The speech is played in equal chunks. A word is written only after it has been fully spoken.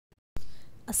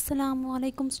Assalamu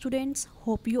alaikum students,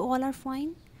 hope you all are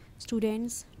fine.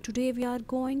 Students, today we are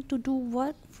going to do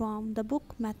work from the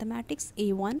book Mathematics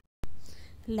A1.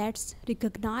 Let's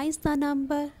recognize the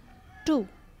number 2.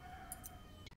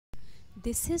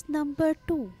 This is number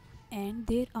 2 and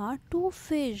there are 2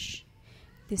 fish.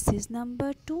 This is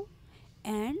number 2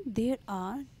 and there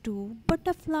are 2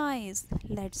 butterflies.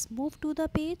 Let's move to the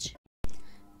page.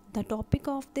 The topic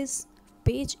of this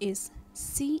page is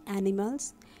sea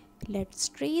animals. Let's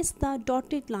trace the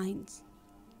dotted lines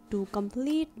to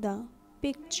complete the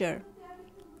picture.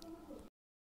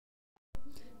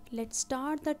 Let's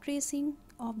start the tracing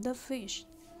of the fish.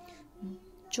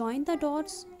 Join the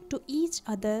dots to each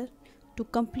other to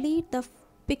complete the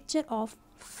picture of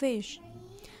fish.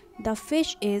 The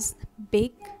fish is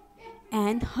big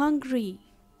and hungry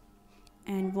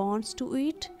and wants to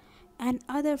eat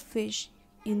another fish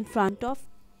in front of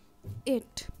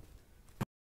it.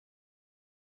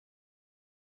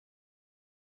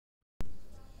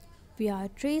 We are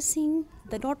tracing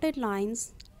the dotted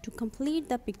lines to complete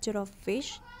the picture of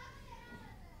fish,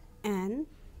 and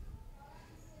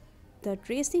the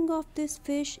tracing of this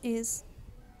fish is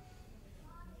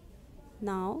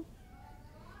now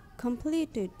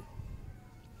completed.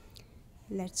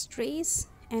 Let's trace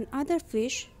another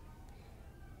fish.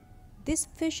 This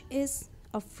fish is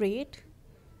afraid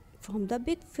from the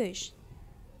big fish.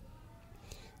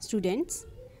 Students,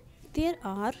 there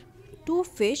are 2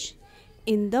 fish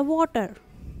in the water.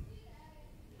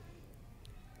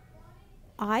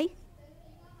 I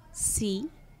see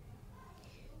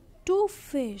 2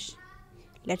 fish.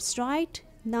 Let's write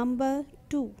number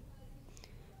 2.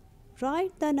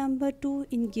 Write the number 2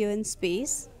 in given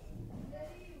space.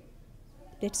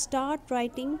 Let's start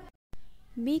writing.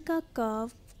 Make a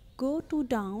curve, go to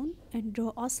down and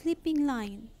draw a slipping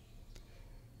line.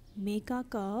 Make a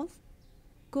curve,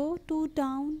 go to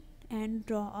down and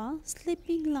draw a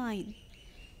slipping line.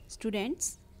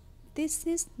 Students, this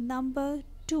is number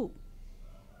 2.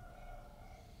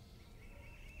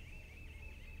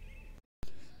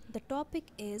 The topic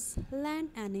is land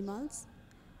animals.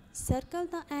 Circle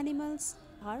the animals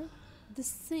are the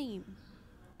same.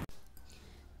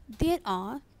 There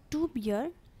are 2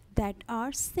 bears that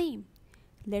are same.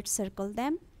 Let's circle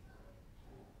them.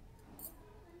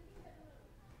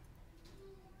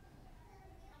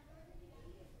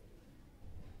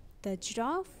 The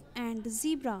giraffe and the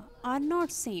zebra are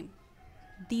not same.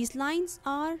 These lines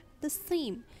are the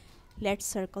same. Let's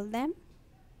circle them.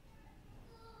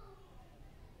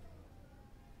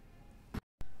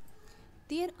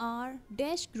 There are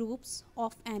dash groups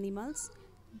of animals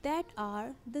that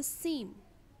are the same.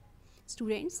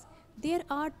 Students, there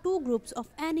are 2 groups of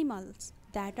animals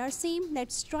that are same.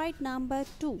 Let's write number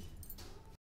 2.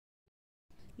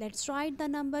 Let's write the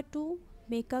number 2.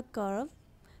 Make a curve,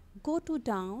 go to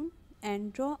down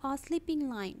and draw a slipping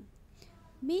line.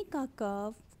 Make a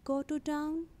curve, go to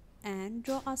down and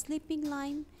draw a slipping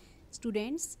line.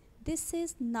 Students, this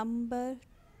is number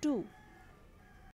 2.